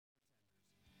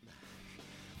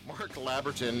Mark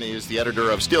Labberton is the editor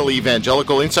of Still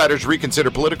Evangelical. Insiders reconsider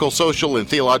political, social, and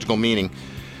theological meaning.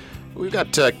 We've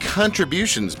got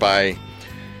contributions by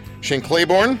Shane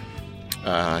Claiborne.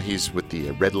 He's with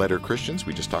the Red Letter Christians.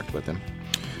 We just talked about them.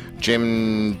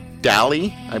 Jim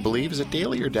Daly, I believe. Is it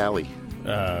Daly or Daly?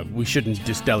 We shouldn't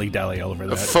just dally all over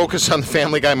that. Focus on the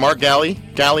Family Guy. Mark Galley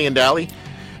and Daly.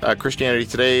 Christianity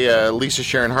Today, Lisa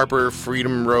Sharon Harper,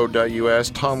 Freedom Road US,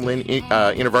 Tom Lin,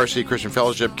 University Christian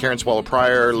Fellowship, Karen Swallow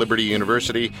Pryor, Liberty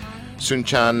University,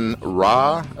 Sunchan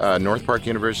Ra, North Park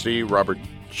University, Robert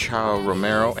Chow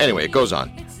Romero. Anyway, it goes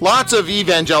on. Lots of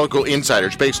evangelical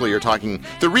insiders basically are talking,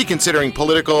 they're reconsidering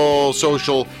political,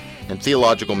 social, and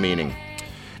theological meaning.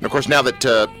 And of course, now that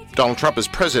Donald Trump is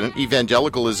president,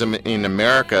 evangelicalism in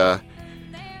America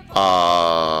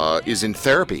is in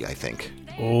therapy, I think.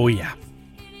 Oh, yeah.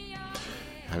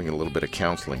 Having a little bit of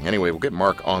counseling. Anyway, we'll get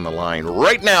Mark on the line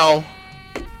right now.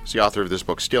 He's the author of this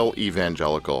book, Still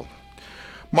Evangelical.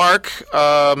 Mark,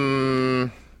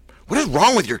 what is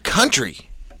wrong with your country?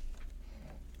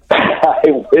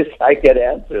 I wish I could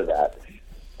answer that.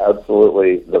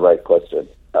 Absolutely the right question.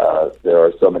 There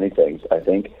are so many things. I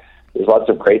think there's lots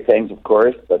of great things, of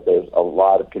course, but there's a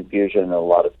lot of confusion and a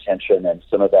lot of tension, and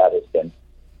some of that has been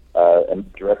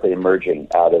directly emerging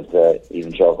out of the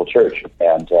evangelical church,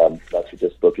 and that's what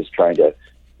this book is trying to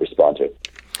respond to.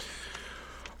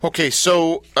 Okay,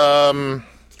 so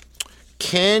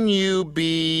can you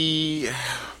be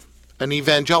an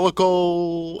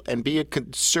evangelical and be a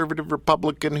conservative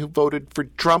Republican who voted for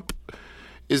Trump?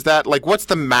 Is that, like, what's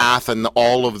the math and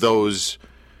all of those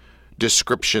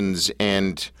descriptions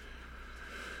and,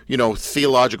 you know,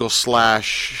 theological /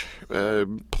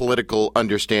 political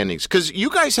understandings? Because you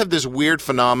guys have this weird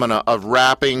phenomena of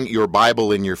wrapping your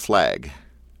Bible in your flag.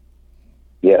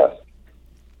 Yes,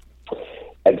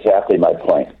 exactly my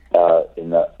point.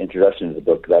 In the introduction to the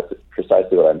book, that's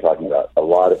precisely what I'm talking about. A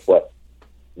lot of what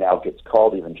now gets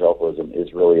called evangelicalism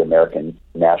is really American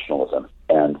nationalism,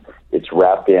 and it's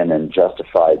wrapped in and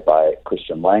justified by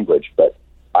Christian language, but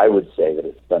I would say that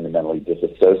it's fundamentally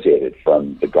disassociated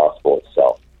from the gospel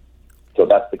itself. So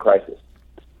that's the crisis.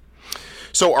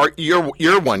 So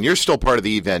you're still part of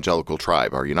the evangelical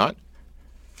tribe, are you not?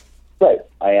 Right,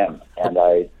 I am, and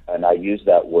I use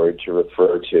that word to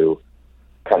refer to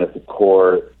kind of the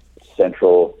core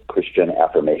central Christian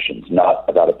affirmations, not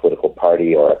about a political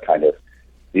party or a kind of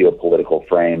theopolitical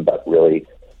frame, but really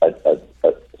a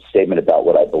statement about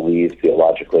what I believe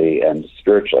theologically and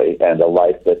spiritually, and a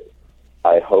life that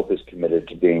I hope is committed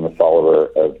to being a follower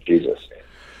of Jesus.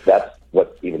 That's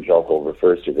what evangelical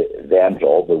refers to. The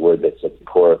evangel, the word that's at the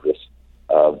core of this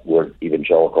word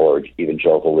evangelical or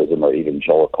evangelicalism or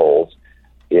evangelicals,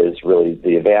 is really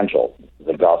the evangel,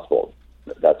 the gospel.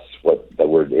 That's what the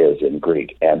word is in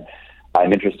Greek. And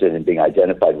I'm interested in being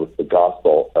identified with the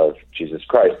gospel of Jesus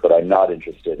Christ, but I'm not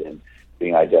interested in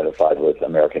being identified with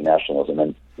American nationalism.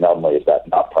 And not only is that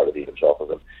not part of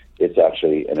evangelicalism, it's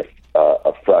actually an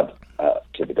affront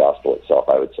to the gospel itself,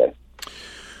 I would say.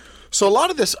 So a lot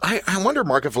of this, I wonder,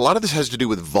 Mark, if a lot of this has to do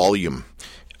with volume.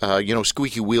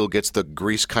 Squeaky wheel gets the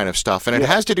grease kind of stuff. And it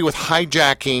has to do with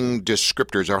hijacking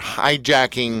descriptors or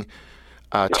hijacking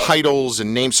titles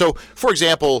and names. So, for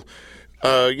example,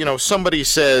 somebody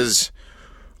says,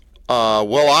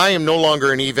 well, I am no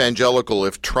longer an evangelical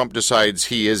if Trump decides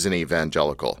he is an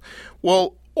evangelical.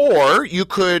 Well, or you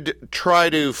could try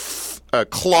to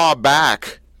claw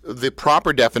back the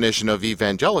proper definition of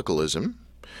evangelicalism,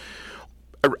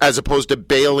 as opposed to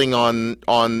bailing on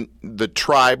the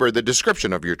tribe or the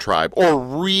description of your tribe, or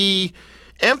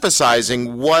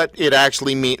re-emphasizing what it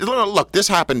actually means. Look, this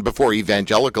happened before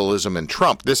evangelicalism and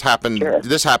Trump. This happened. Sure.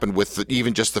 This happened with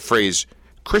even just the phrase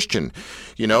Christian.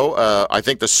 I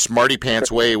think the smarty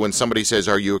pants way when somebody says,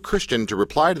 "Are you a Christian?" to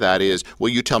reply to that is, "Well,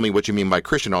 you tell me what you mean by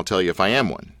Christian. I'll tell you if I am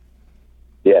one."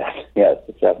 Yes,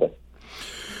 exactly.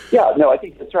 Yeah, no, I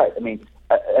think that's right. I mean.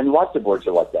 And lots of words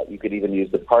are like that. You could even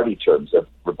use the party terms of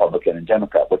Republican and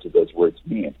Democrat. What do those words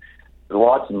mean?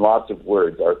 Lots and lots of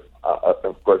words are,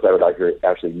 of course, I would argue,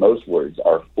 actually most words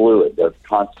are fluid. They're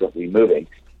constantly moving.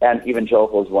 And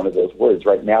evangelical is one of those words.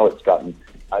 Right now it's gotten,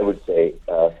 I would say,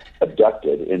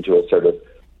 abducted into a sort of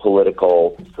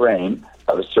political frame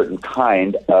of a certain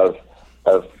kind of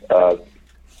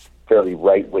fairly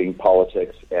right-wing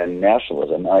politics and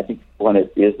nationalism. And I think when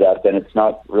it is that, then it's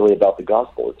not really about the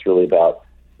gospel. It's really about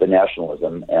the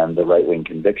nationalism and the right-wing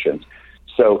convictions.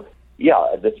 So,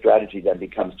 yeah, the strategy then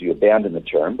becomes, do you abandon the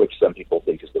term, which some people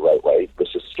think is the right way,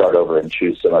 let's just start over and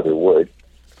choose some other word,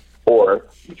 or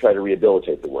you try to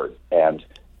rehabilitate the word and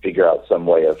figure out some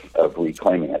way of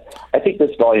reclaiming it. I think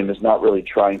this volume is not really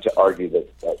trying to argue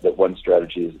that one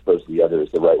strategy as opposed to the other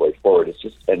is the right way forward. It's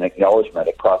just an acknowledgement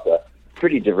across a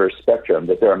pretty diverse spectrum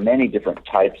that there are many different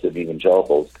types of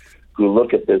evangelicals who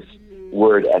look at this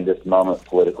word and this moment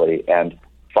politically and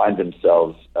find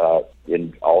themselves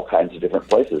in all kinds of different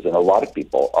places. And a lot of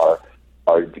people are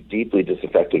deeply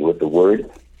disaffected with the word,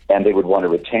 and they would want to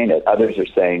retain it. Others are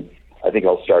saying, I think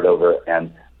I'll start over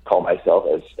and call myself,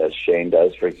 as Shane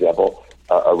does, for example,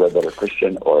 a red letter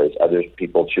Christian, or as other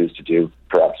people choose to do,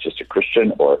 perhaps just a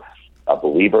Christian or a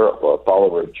believer or a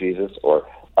follower of Jesus or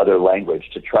other language,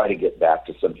 to try to get back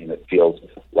to something that feels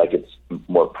like it's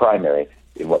more primary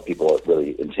in what people are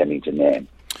really intending to name.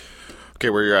 Okay,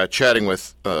 we're chatting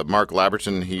with Mark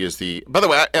Labberton. He is the, by the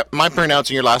way, am I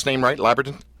pronouncing your last name right,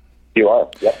 Labberton? You are,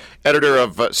 yep. Editor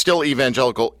of Still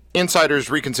Evangelical, Insiders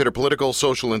Reconsider Political,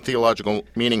 Social, and Theological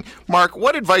Meaning. Mark,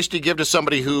 what advice do you give to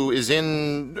somebody who is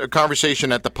in a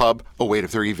conversation at the pub? Oh, wait,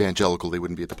 if they're evangelical, they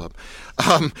wouldn't be at the pub.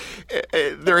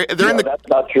 They're in the... That's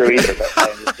not true either, but I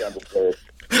understand the story.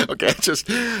 Okay,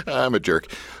 I'm a jerk.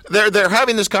 They're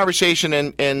having this conversation,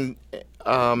 and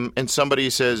somebody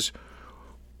says,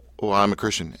 "Oh, I'm a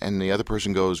Christian," and the other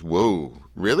person goes, "Whoa,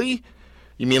 really?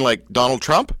 You mean like Donald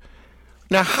Trump?"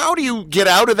 Now, how do you get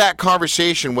out of that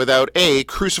conversation without A,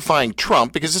 crucifying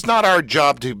Trump, because it's not our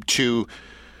job to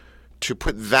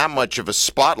put that much of a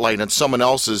spotlight on someone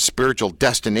else's spiritual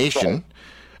destination,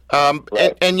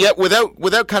 right. And yet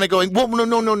without kind of going, well,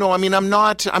 no. I mean, I'm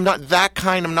not that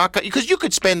kind. I'm not, because you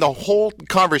could spend the whole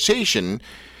conversation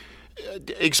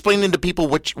explaining to people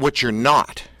what you're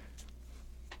not.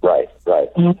 Right.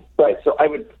 So I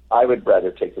would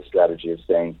rather take the strategy of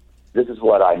saying, this is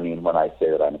what I mean when I say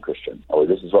that I'm a Christian, or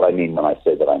this is what I mean when I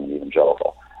say that I'm an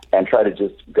evangelical, and try to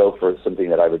just go for something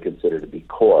that I would consider to be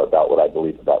core about what I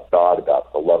believe about God,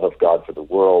 about the love of God for the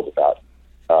world, about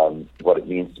what it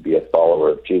means to be a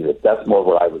follower of Jesus. That's more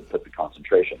where I would put the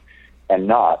concentration, and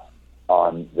not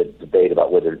on the debate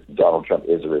about whether Donald Trump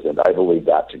is or isn't. I believe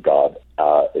that to God.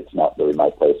 It's not really my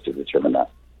place to determine that.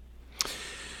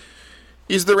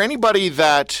 Is there anybody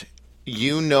that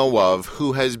you know of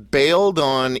who has bailed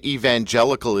on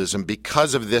evangelicalism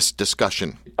because of this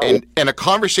discussion? And a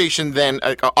conversation then,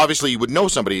 obviously you would know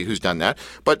somebody who's done that,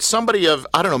 but somebody of,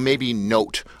 I don't know, maybe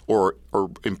note or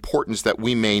importance that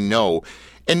we may know.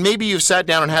 And maybe you've sat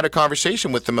down and had a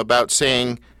conversation with them about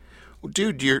saying,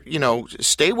 dude,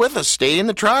 stay with us, stay in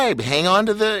the tribe, hang on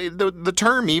to the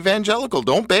term evangelical,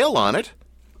 don't bail on it.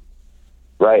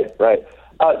 Right.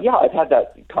 Yeah, I've had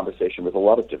that conversation with a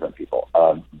lot of different people,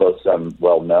 both some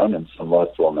well-known and some less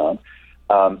well-known.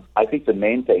 I think the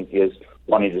main thing is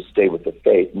wanting to stay with the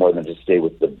faith more than to stay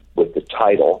with the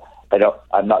title.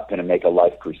 I'm not going to make a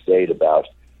life crusade about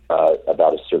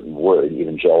a certain word,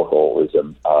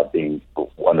 evangelicalism being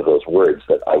one of those words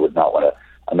that I would not want to.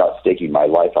 I'm not staking my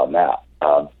life on that.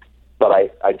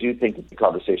 But I do think that the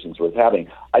conversation's worth having.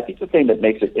 I think the thing that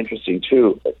makes it interesting,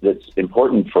 too, that's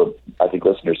important for, I think,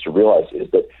 listeners to realize is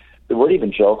that the word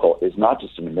evangelical is not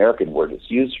just an American word.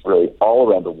 It's used really all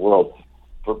around the world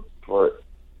for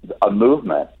a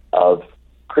movement of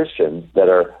Christians that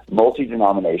are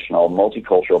multi-denominational,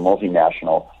 multicultural,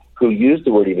 multinational, who use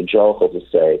the word evangelical to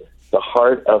say, the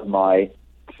heart of my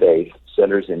faith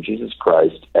centers in Jesus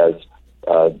Christ as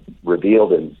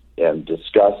revealed and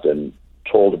discussed and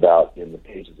told about in the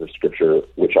pages of Scripture,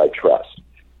 which I trust.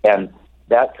 And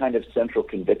that kind of central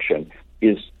conviction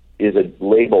is a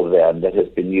label then that has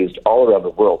been used all around the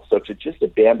world. So to just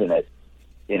abandon it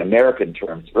in American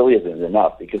terms really isn't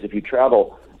enough, because if you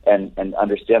travel and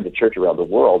understand the church around the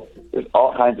world, there's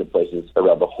all kinds of places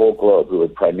around the whole globe who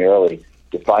would primarily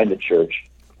define the church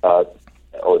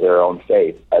or their own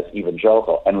faith as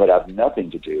evangelical and would have nothing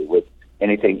to do with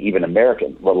anything even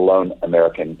American, let alone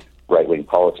American right-wing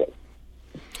politics.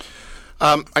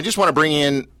 I just want to bring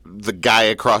in the guy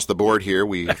across the board here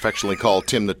we affectionately call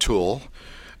Tim the Tool.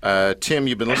 Tim,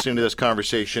 you've been listening to this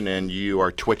conversation and you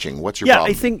are twitching. What's your problem?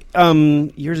 Yeah, I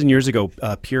think years and years ago,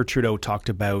 Pierre Trudeau talked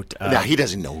about... he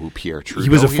doesn't know who Pierre Trudeau is. He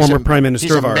was a former prime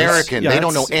minister of ours. He's American. They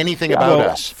don't know anything about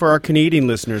us. For our Canadian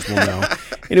listeners will know.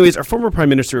 Anyways, our former prime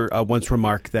minister once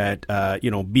remarked that,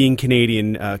 being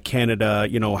Canadian, Canada,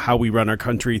 how we run our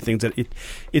country, things that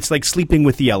it's like sleeping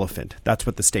with the elephant. That's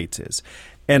what the States is.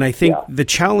 And I think the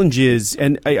challenge is,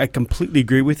 and I completely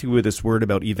agree with you with this word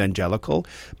about evangelical,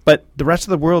 but the rest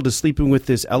of the world is sleeping with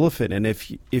this elephant. And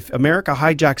if America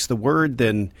hijacks the word,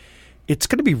 then it's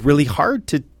going to be really hard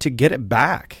to get it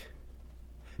back,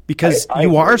 because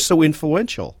you are so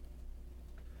influential.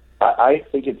 I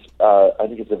think it's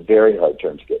a very hard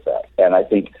term to get back. And I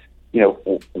think,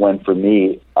 when for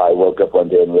me, I woke up one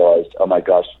day and realized, oh my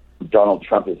gosh, Donald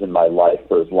Trump is in my life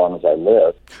for as long as I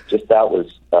live. Just that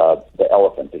was the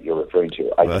elephant that you're referring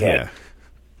to. I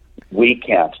we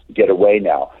can't get away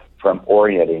now from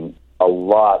orienting a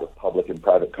lot of public and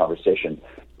private conversation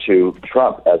to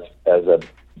Trump as a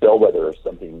bellwether of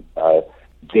something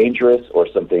dangerous or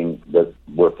something that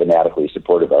we're fanatically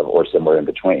supportive of, or somewhere in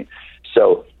between.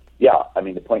 So, yeah, I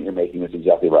mean, the point you're making is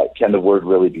exactly right. Can the word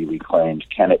really be reclaimed?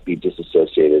 Can it be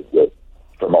disassociated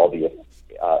from all the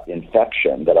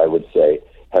infection that I would say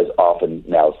has often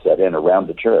now set in around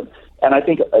the term? And I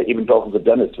think evangelicals have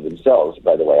done this to themselves,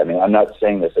 by the way. I mean, I'm not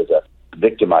saying this as a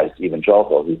victimized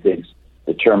evangelical who thinks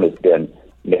the term has been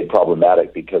made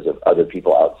problematic because of other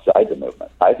people outside the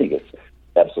movement. I think it's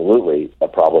absolutely a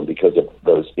problem because of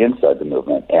those inside the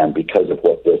movement and because of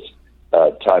what this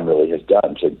time really has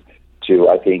done to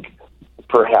I think,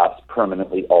 perhaps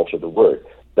permanently alter the word.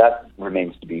 That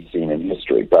remains to be seen in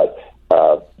history, but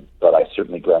I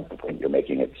certainly grant the point you're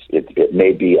making. It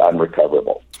may be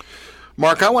unrecoverable.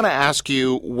 Mark, I want to ask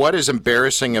you, what is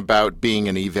embarrassing about being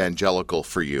an evangelical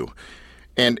for you?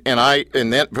 And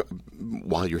then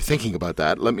while you're thinking about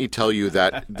that, let me tell you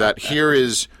that here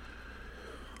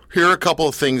are a couple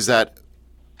of things a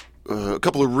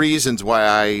couple of reasons why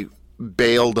I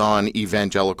bailed on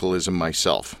evangelicalism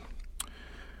myself.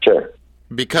 Sure.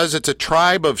 Because it's a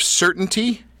tribe of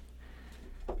certainty,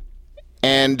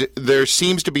 and there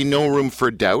seems to be no room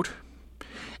for doubt,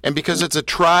 and because it's a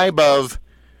tribe of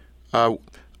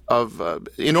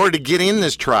in order to get in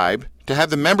this tribe, to have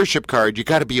the membership card, you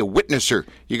got to be a witnesser.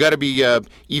 You got to be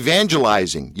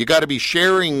evangelizing. You got to be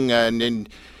sharing and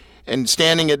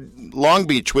standing at Long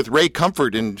Beach with Ray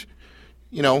Comfort and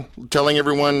telling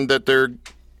everyone that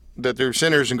they're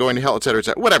sinners and going to hell, et cetera, et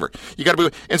cetera. Whatever. You got to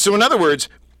be. And so, in other words,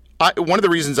 one of the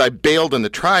reasons I bailed on the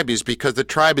tribe is because the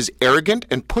tribe is arrogant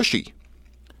and pushy.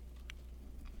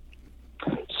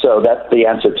 So that's the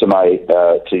answer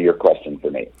to your question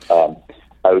for me.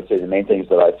 I would say the main things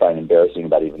that I find embarrassing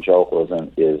about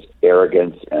evangelicalism is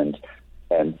arrogance and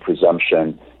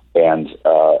presumption and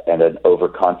an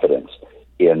overconfidence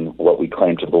in what we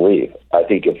claim to believe. I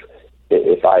think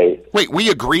if I wait,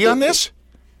 we agree on this?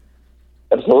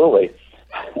 Absolutely.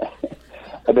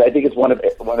 I mean, I think it's one of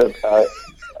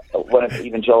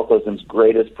evangelicalism's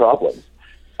greatest problems.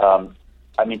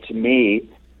 I mean, to me,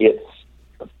 it's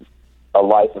a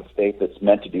life of faith that's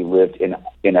meant to be lived in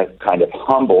a kind of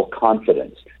humble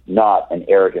confidence, not an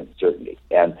arrogant certainty.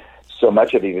 And so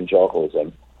much of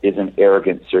evangelicalism is an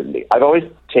arrogant certainty. I've always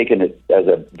taken it as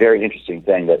a very interesting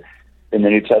thing that in the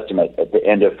New Testament, at the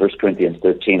end of 1 Corinthians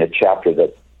 13, a chapter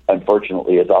that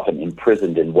unfortunately is often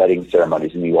imprisoned in wedding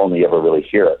ceremonies, and you only ever really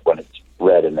hear it when it's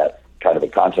read in that kind of a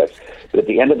context. But at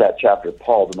the end of that chapter,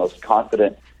 Paul, the most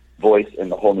confident voice in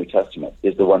the whole New Testament,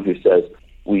 is the one who says,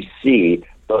 we see,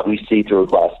 but we see through a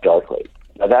glass darkly.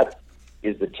 Now that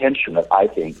is the tension that I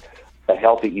think a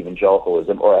healthy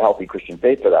evangelicalism, or a healthy Christian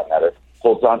faith for that matter,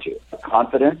 holds on to. A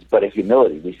confidence, but a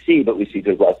humility. We see, but we see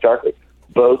through a glass darkly.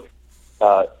 Both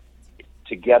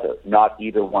together, not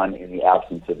either one in the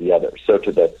absence of the other. So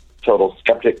to the total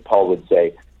skeptic, Paul would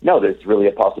say, no, there's really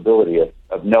a possibility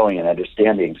of knowing and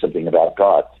understanding something about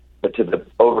God. But to the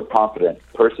overconfident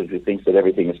person who thinks that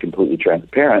everything is completely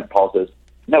transparent, Paul says,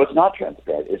 no, it's not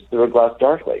transparent. It's through a glass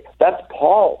darkly. That's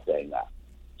Paul saying that.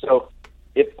 So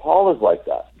if Paul is like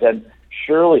that, then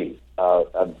surely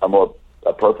a more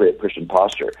appropriate Christian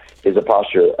posture is a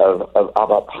posture of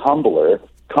a humbler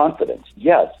confidence.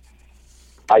 Yes,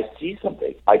 I see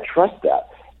something. I trust that.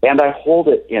 And I hold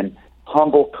it in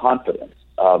humble confidence,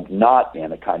 not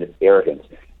in a kind of arrogance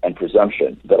and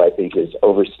presumption that I think is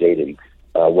overstating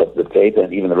what the faith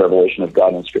and even the revelation of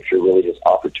God in Scripture really has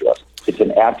offered to us. It's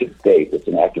an act of faith. It's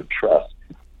an act of trust.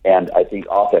 And I think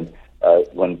often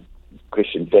when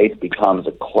Christian faith becomes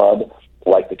a club,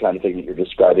 like the kind of thing that you're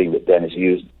describing, that then is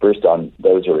used first on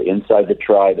those who are inside the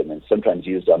tribe and then sometimes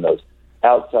used on those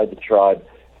outside the tribe,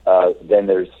 then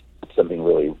there's something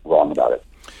really wrong about it.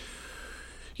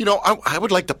 I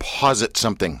would like to posit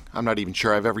something. I'm not even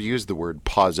sure I've ever used the word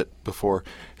posit before.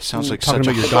 It sounds like such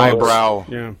a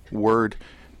highbrow word.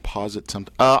 Posit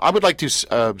something. I would like to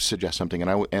suggest something,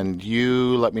 and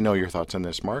you let me know your thoughts on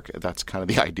this, Mark. That's kind of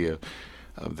the idea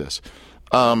of this.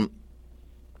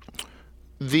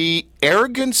 The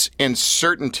arrogance and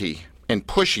certainty and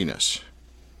pushiness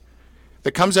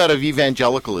that comes out of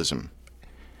evangelicalism,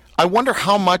 I wonder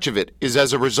how much of it is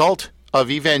as a result of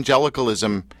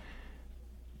evangelicalism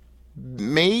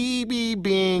maybe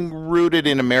being rooted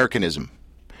in Americanism.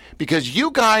 Because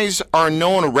you guys are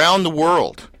known around the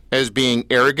world as being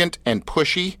arrogant and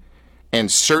pushy and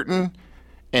certain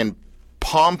and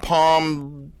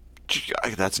pom-pom.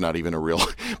 That's not even a real...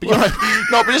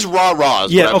 but just rah-rah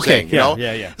is what I'm saying. Yeah.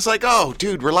 It's like, oh,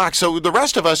 dude, relax. So the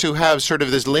rest of us who have sort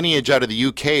of this lineage out of the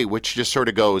UK, which just sort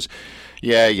of goes,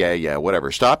 Yeah,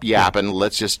 whatever. Stop yapping.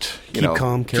 Let's just, keep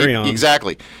calm, carry on.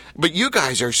 Exactly. But you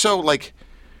guys are so, like,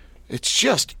 it's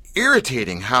just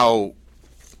irritating how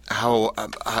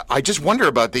I just wonder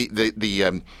about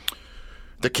the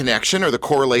connection or the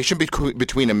correlation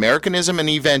between Americanism and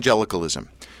evangelicalism.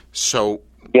 So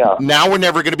now we're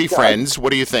never going to be friends.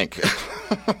 What do you think?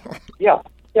 Yeah,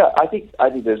 I think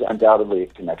there's undoubtedly a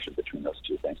connection between those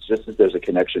two things. Just as there's a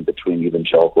connection between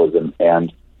evangelicalism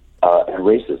and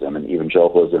racism, and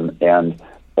evangelicalism and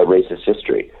a racist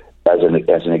history, as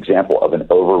an example of an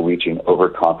overreaching,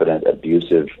 overconfident,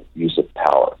 abusive use of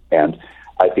power. And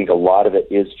I think a lot of it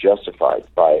is justified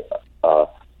by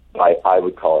I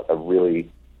would call it a really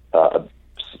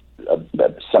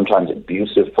sometimes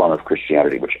abusive form of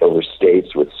Christianity, which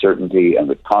overstates with certainty and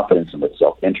with confidence and with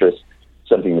self-interest,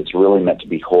 something that's really meant to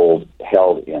be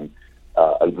held in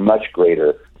a much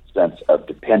greater sense of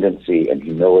dependency and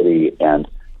humility and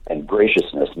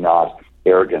graciousness, not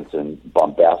arrogance and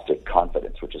bombastic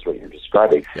confidence, which is what you're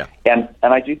describing. Yeah. And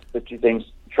I do think the two things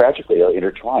tragically are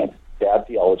intertwined. Bad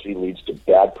theology leads to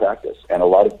bad practice, and a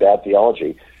lot of bad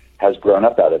theology has grown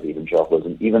up out of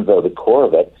evangelicalism, even though the core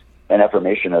of it, an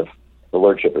affirmation of the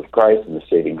Lordship of Christ and the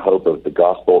saving hope of the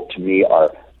gospel, to me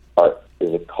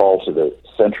is a call to the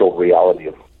central reality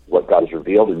of what God has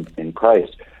revealed in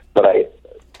Christ. But I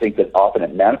think that often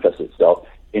it manifests itself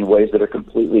in ways that are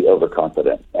completely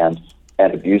overconfident and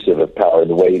abusive of power,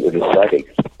 the way you were describing.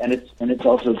 And it's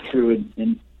also true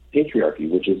in patriarchy,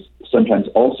 which is sometimes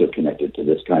also connected to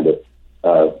this kind of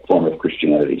form of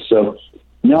Christianity. So,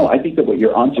 no, I think that what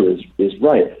you're onto is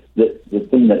right. The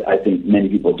thing that I think many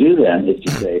people do then is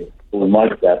to say, well, in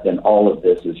light of that, then all of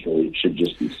this should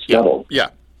just be scuttled. Yeah.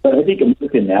 But I think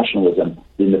American nationalism,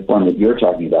 in the form that you're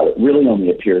talking about, it really only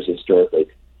appears historically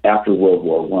after World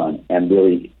War I, and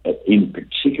really, in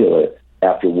particular,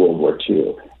 after World War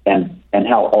II. And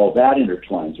how all that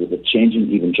intertwines with the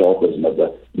changing evangelicalism of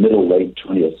the late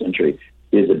 20th century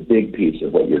is a big piece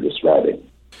of what you're describing.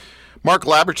 Mark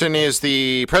Labberton is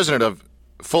the president of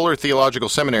Fuller Theological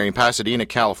Seminary in Pasadena,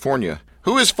 California.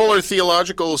 Who is Fuller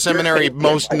Theological Seminary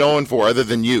most known for, other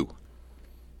than you?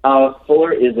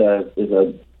 Fuller is a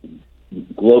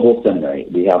global seminary.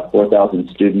 We have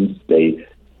 4,000 students. They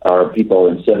are people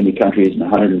in 70 countries and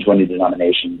 120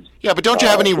 denominations. Yeah, but don't you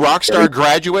have any rock star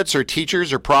graduates or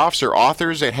teachers or profs or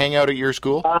authors that hang out at your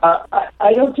school?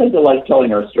 I don't tend to like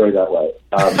telling our story that way.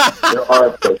 There are,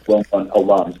 of course, well-known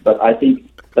alums, but I think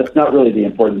that's not really the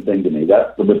important thing to me.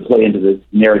 That would play into the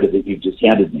narrative that you've just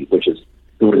handed me, which is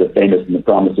who are the famous and the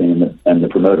promising and the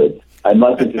promoted. I'm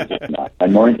less interested in that.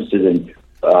 I'm more interested in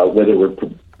whether we're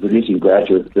producing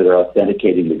graduates that are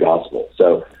authenticating the gospel.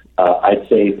 So I'd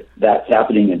say that's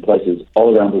happening in places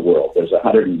all around the world. There's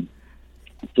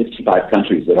 165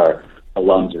 countries that our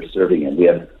alums are serving in. We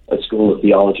have a school of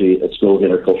theology, a school of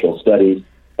intercultural studies,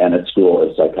 and a school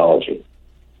of psychology.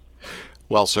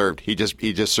 Well served. He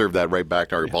just served that right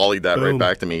back, or volleyed that right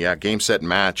back to me. Yeah, game, set,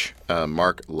 match,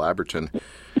 Mark Labberton.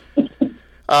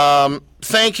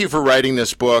 Thank you for writing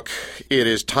this book. It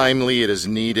is timely, it is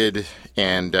needed,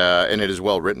 and it is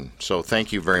well written. So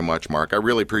thank you very much, Mark. I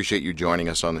really appreciate you joining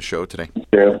us on the show today.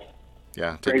 Sure.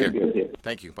 Yeah, take Great care. to be with you.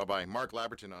 Thank you. Bye-bye. Mark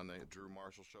Labberton on the Drew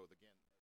Marshall Show.